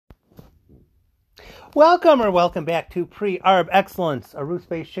Welcome back to Pre-Arb Excellence, a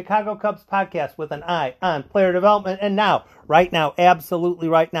Roost-based Chicago Cubs podcast with an eye on player development. And now, right now, absolutely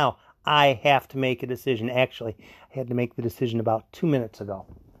right now, I have to make a decision. Actually, I had to make the decision about 2 minutes ago.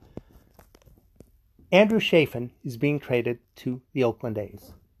 Andrew Chafin is being traded to the Oakland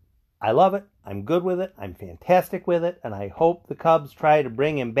A's. I love it. I'm good with it. I'm fantastic with it. And I hope the Cubs try to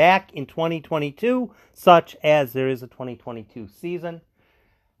bring him back in 2022, such as there is a 2022 season.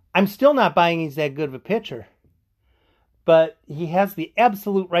 I'm still not buying he's that good of a pitcher, but he has the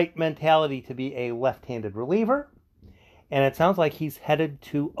absolute right mentality to be a left-handed reliever, and it sounds like he's headed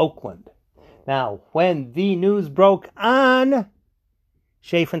to Oakland. Now, when the news broke on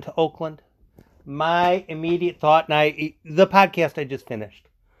Chafin to Oakland, my immediate thought, and the podcast I just finished,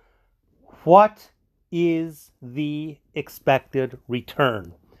 what is the expected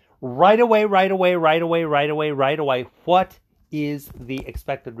return? Right away, what is the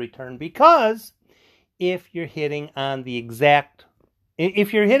expected return? Because if you're hitting on the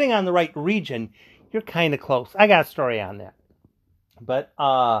right region, you're kind of close. I got a story on that. But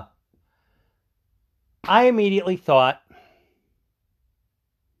I immediately thought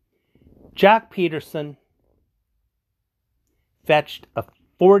Joc Pederson fetched a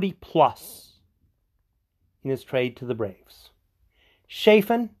 40 plus in his trade to the Braves.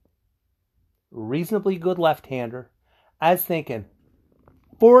 Chafin, reasonably good left-hander. I was thinking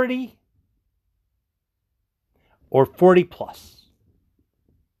 40 or 40 plus.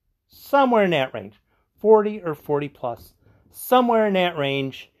 Somewhere in that range. 40 or 40 plus. Somewhere in that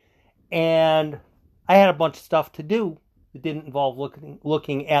range. And I had a bunch of stuff to do that didn't involve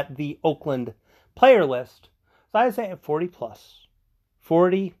looking at the Oakland player list. So I was saying 40 plus.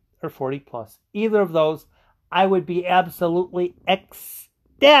 40 or 40 plus. Either of those, I would be absolutely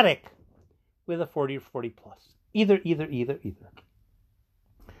ecstatic with a 40 or 40 plus. Either.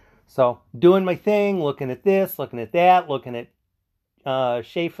 So, doing my thing, looking at this, looking at that, looking at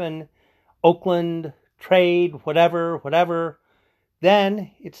Chafin, Oakland, trade, whatever.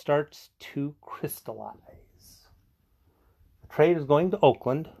 Then it starts to crystallize. The trade is going to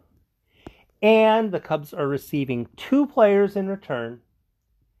Oakland, and the Cubs are receiving 2 players in return,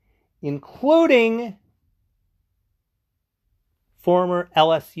 including former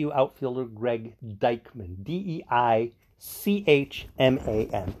LSU outfielder Greg Deichmann, D-E-I-C-H-M-A-N.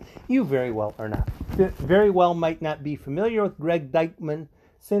 You very well might not be familiar with Greg Deichmann.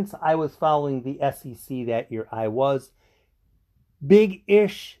 Since I was following the SEC that year, I was.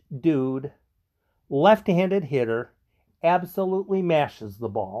 Big-ish dude, left-handed hitter, absolutely mashes the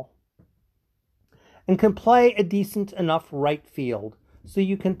ball, and can play a decent enough right field so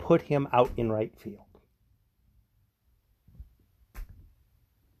you can put him out in right field.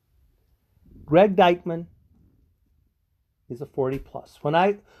 Greg Deichmann is a 40 plus.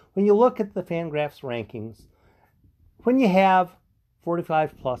 When you look at the Fangraphs rankings, when you have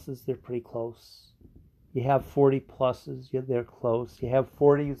 45 pluses, they're pretty close. You have 40 pluses, they're close. You have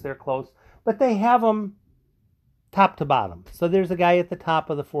 40s, they're close. But they have them top to bottom. So there's a guy at the top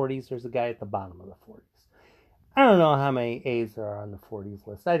of the 40s, there's a guy at the bottom of the 40s. I don't know how many A's there are on the 40s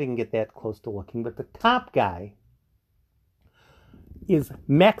list. I didn't get that close to looking, but the top guy is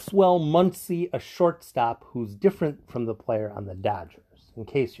Maxwell Muncy, a shortstop who's different from the player on the Dodgers, in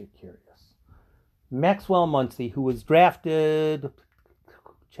case you're curious. Maxwell Muncy, who was drafted,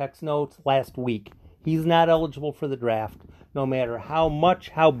 checks notes, last week. He's not eligible for the draft, no matter how much,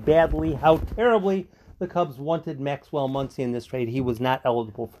 how badly, how terribly the Cubs wanted Maxwell Muncy in this trade. He was not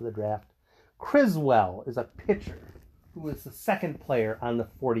eligible for the draft. Criswell is a pitcher who is the second player on the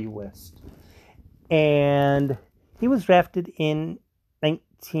 40 list. And he was drafted in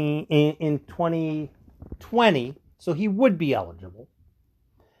 2020, so he would be eligible.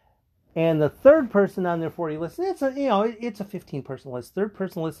 And the third person on their 40 list, it's a 15-person list. Third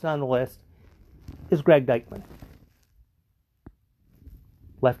person listed on the list is Greg Deichmann.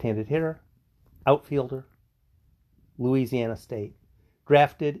 Left-handed hitter, outfielder, Louisiana State,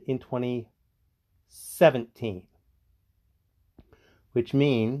 drafted in 2017, which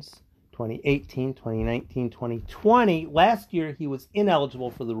means 2018, 2019, 2020. Last year, he was ineligible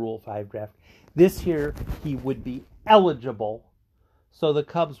for the Rule 5 draft. This year, he would be eligible. So the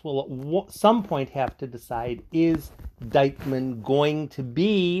Cubs will at some point have to decide, is Deichmann going to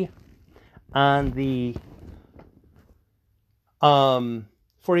be on the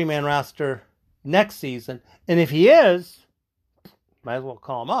 40-man roster next season? And if he is, might as well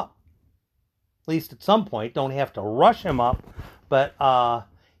call him up. At least at some point. Don't have to rush him up. But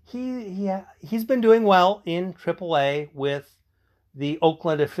he's been doing well in AAA with the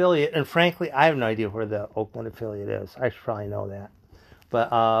Oakland affiliate. And frankly, I have no idea where the Oakland affiliate is. I should probably know that. But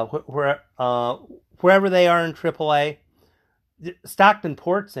wherever they are in AAA. Stockton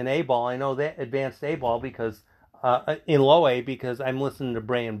Port's in A-ball. I know that advanced A-ball because in low A because I'm listening to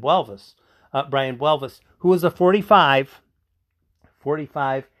Brian Buelvis, who was a 45,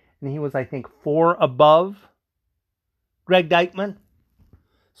 and he was, I think, 4 above Greg Deichmann.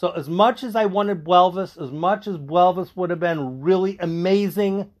 So as much as I wanted Buelvis, as much as Buelvis would have been really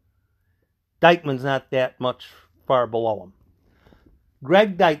amazing, Deichmann's not that much far below him.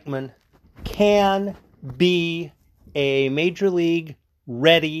 Greg Deichmann can be a major league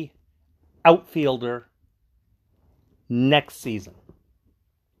ready outfielder next season.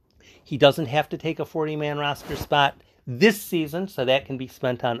 He doesn't have to take a 40-man roster spot this season, so that can be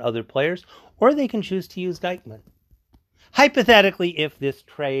spent on other players, or they can choose to use Deichmann. Hypothetically, if this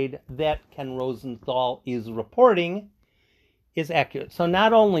trade that Ken Rosenthal is reporting is accurate. So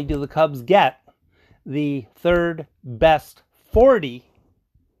not only do the Cubs get the third best 40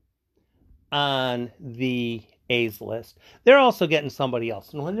 on the A's list, they're also getting somebody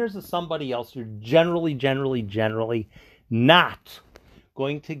else. And when there's a somebody else, you're generally not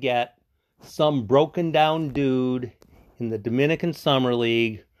going to get some broken down dude in the Dominican Summer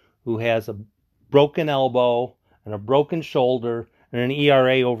League who has a broken elbow and a broken shoulder and an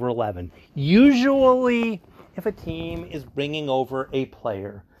ERA over 11. Usually, if a team is bringing over a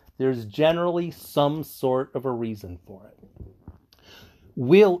player, there's generally some sort of a reason for it.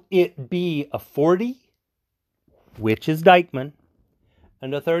 Will it be a 40, which is Deichmann,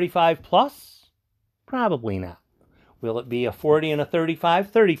 and a 35 plus? Probably not. Will it be a 40 and a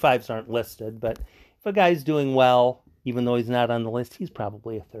 35? 35s aren't listed, but if a guy's doing well, even though he's not on the list, he's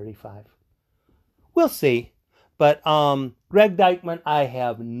probably a 35. We'll see. But Greg Deichmann, I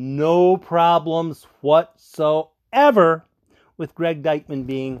have no problems whatsoever with Greg Deichmann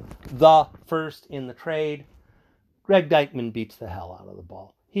being the first in the trade. Greg Deichmann beats the hell out of the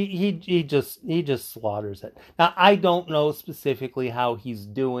ball. He just slaughters it. Now, I don't know specifically how he's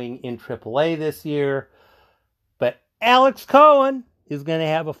doing in AAA this year, but Alex Cohen is going to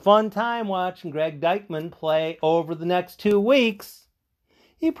have a fun time watching Greg Deichmann play over the next 2 weeks.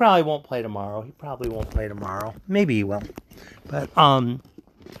 He probably won't play tomorrow. Maybe he will. But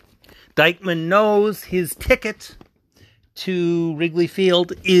Deichmann knows his ticket to Wrigley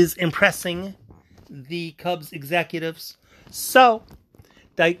Field is impressing the Cubs executives. So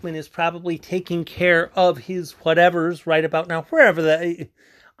Deichmann is probably taking care of his whatevers right about now.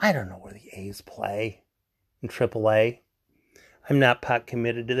 I don't know where the A's play in AAA. I'm not pot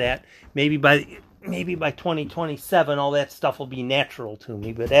committed to that. Maybe by 2027, all that stuff will be natural to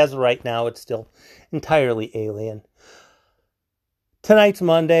me. But as of right now, it's still entirely alien. Tonight's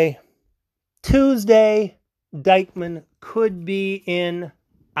Monday. Tuesday, Deichmann could be in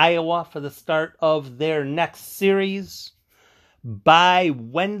Iowa for the start of their next series. By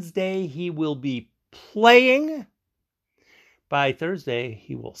Wednesday, he will be playing. By Thursday,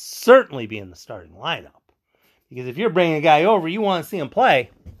 he will certainly be in the starting lineup. Because if you're bringing a guy over, you want to see him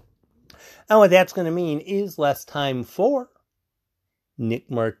play. And what that's going to mean is less time for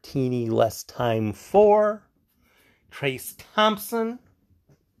Nick Martini, less time for Trace Thompson,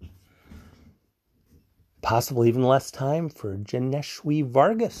 possibly even less time for Janeshwi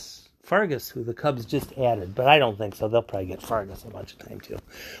Vargas, who the Cubs just added. But I don't think so. They'll probably get Vargas a bunch of time too.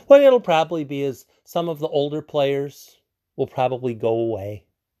 What it'll probably be is some of the older players will probably go away,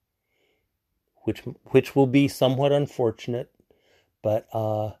 which will be somewhat unfortunate. But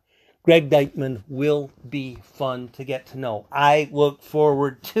Greg Deichmann will be fun to get to know. I look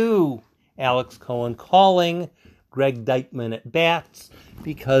forward to Alex Cohen calling Greg Deichmann at bats,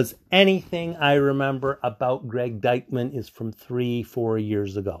 because anything I remember about Greg Deichmann is from 3-4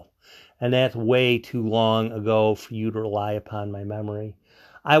 years ago. And that's way too long ago for you to rely upon my memory.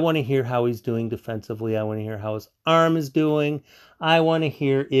 I want to hear how he's doing defensively. I want to hear how his arm is doing. I want to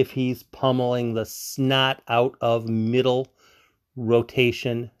hear if he's pummeling the snot out of middle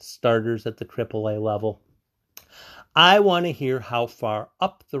rotation starters at the AAA level. I want to hear how far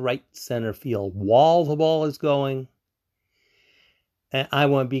up the right center field wall the ball is going. And I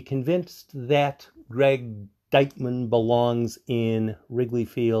want to be convinced that Greg Deichmann belongs in Wrigley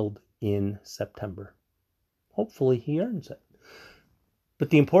Field in September. Hopefully he earns it. But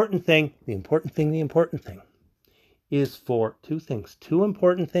the important thing is for two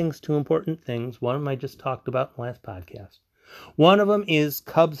important things. One of them I just talked about in the last podcast. One of them is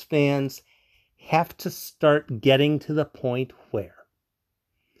Cubs fans have to start getting to the point where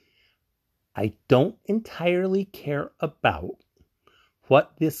I don't entirely care about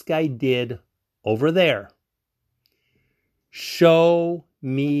what this guy did over there. Show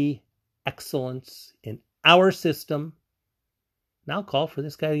me excellence in our system, and I'll call for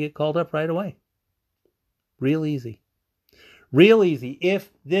this guy to get called up right away. Real easy. Real easy. If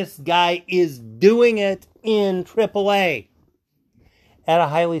this guy is doing it in AAA at a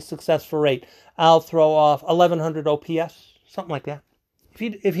highly successful rate, I'll throw off 1100 OPS, something like that.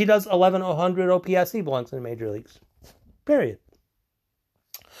 If he does 1100 OPS, he belongs in the major leagues. Period.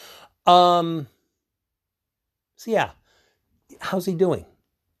 So yeah, how's he doing?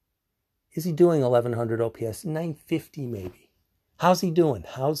 Is he doing 1100 OPS? 950 maybe. How's he doing?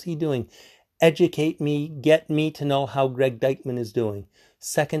 Educate me, get me to know how Greg Deichmann is doing.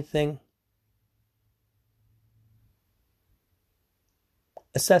 Second thing,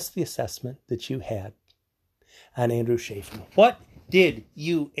 assess the assessment that you had on Andrew Chafin. What did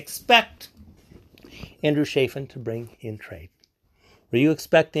you expect Andrew Chafin to bring in trade? Were you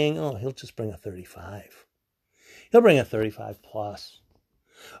expecting, he'll just bring a 35? He'll bring a 35 plus.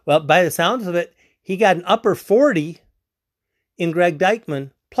 Well, by the sounds of it, he got an upper 40 in Greg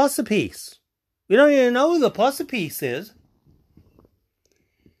Deichmann plus a piece. We don't even know who the plus a piece is.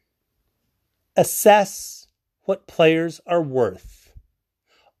 Assess what players are worth.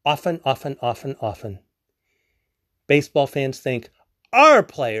 Often, baseball fans think our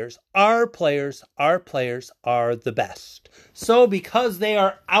players are the best. So because they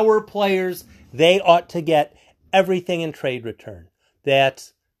are our players, they ought to get everything in trade return.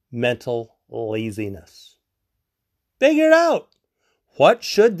 That's mental laziness. Figure it out. What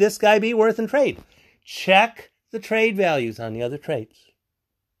should this guy be worth in trade? Check the trade values on the other trades.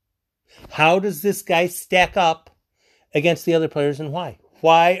 How does this guy stack up against the other players and why?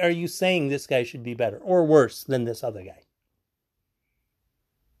 Why are you saying this guy should be better or worse than this other guy?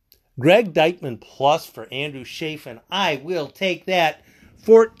 Greg Deichmann plus for Andrew Chafin. I will take that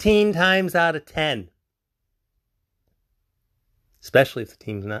 14 times out of 10. Especially if the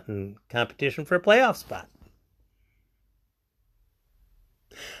team's not in competition for a playoff spot.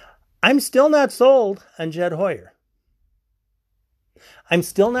 I'm still not sold on Jed Hoyer.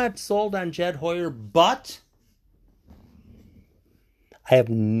 But I have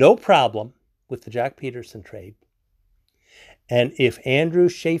no problem with the Jock Peterson trade. And if Andrew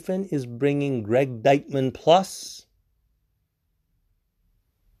Chafin is bringing Greg Deichmann plus,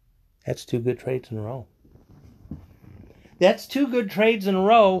 that's two good trades in a row.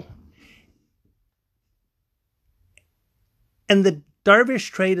 And the Darvish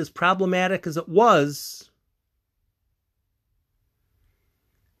trade, as problematic as it was,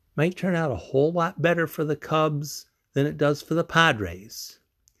 might turn out a whole lot better for the Cubs than it does for the Padres.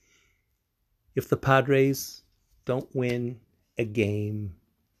 If the Padres don't win a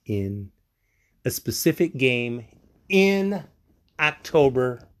specific game in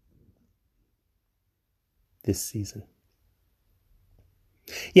October this season.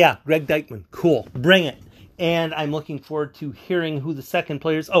 Yeah, Greg Deichmann, cool, bring it. And I'm looking forward to hearing who the second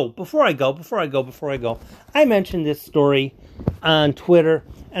player is. Oh, before I go, I mentioned this story on Twitter,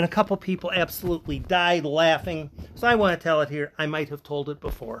 and a couple people absolutely died laughing. So I want to tell it here. I might have told it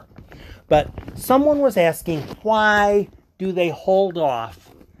before. But someone was asking, why do they hold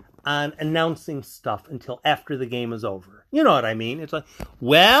off on announcing stuff until after the game is over? You know what I mean? It's like,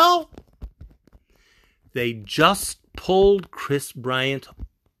 well, they just pulled Chris Bryant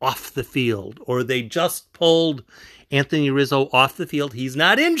off the field, or they just pulled Anthony Rizzo off the field. He's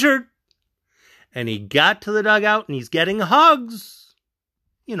not injured, and he got to the dugout, and he's getting hugs.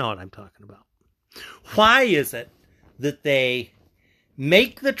 You know what I'm talking about. Why is it that they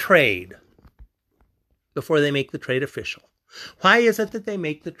make the trade before they make the trade official? Why is it that they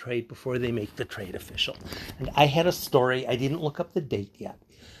make the trade before they make the trade official? And I had a story. I didn't look up the date yet.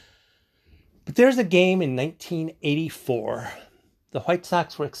 But there's a game in 1984. The White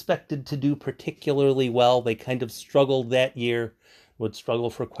Sox were expected to do particularly well. They kind of struggled that year. Would struggle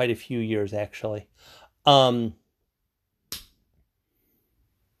for quite a few years, actually.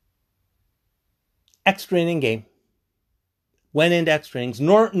 Extra inning game. Went into extra innings.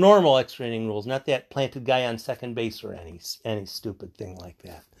 Normal extra inning rules. Not that planted guy on second base or any stupid thing like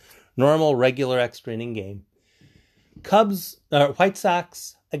that. Normal, regular extra inning game. White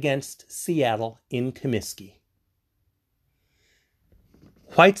Sox against Seattle in Comiskey.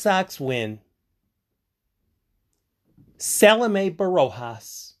 White Sox win. Salome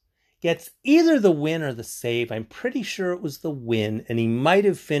Barojas gets either the win or the save. I'm pretty sure it was the win, and he might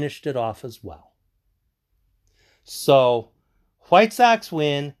have finished it off as well. So, White Sox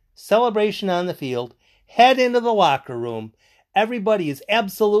win, celebration on the field, head into the locker room. Everybody is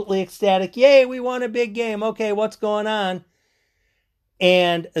absolutely ecstatic. Yay, we won a big game. Okay, what's going on?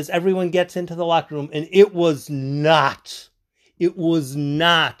 And as everyone gets into the locker room, and it was not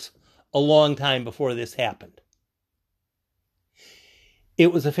a long time before this happened.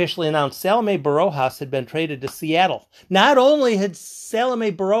 it was officially announced Salome Barojas had been traded to Seattle. Not only had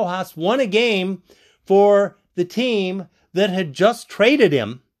Salome Barojas won a game for the team that had just traded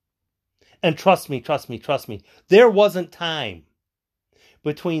him, and trust me, there wasn't time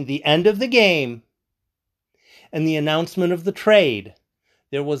between the end of the game and the announcement of the trade.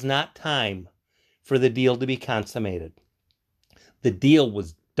 There was not time for the deal to be consummated. The deal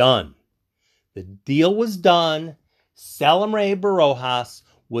was done. The deal was done. Salome Barojas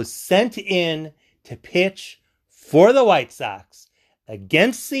was sent in to pitch for the White Sox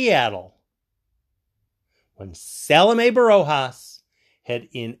against Seattle when Salome Barojas had,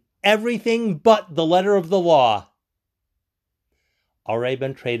 in everything but the letter of the law, already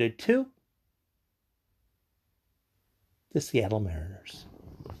been traded to the Seattle Mariners.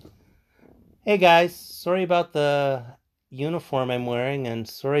 Hey guys, sorry about the uniform I'm wearing, and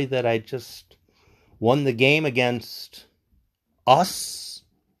sorry that I just won the game against us.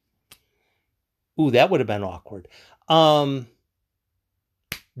 Ooh, that would have been awkward. Deichmann.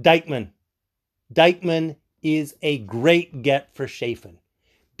 Deichmann is a great get for Chafin.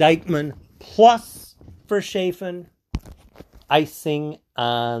 Deichmann plus for Chafin. Icing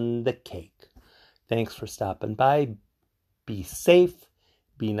on the cake. Thanks for stopping by. Be safe.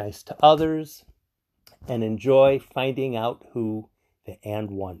 Be nice to others. And enjoy finding out who the and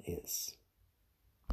one is.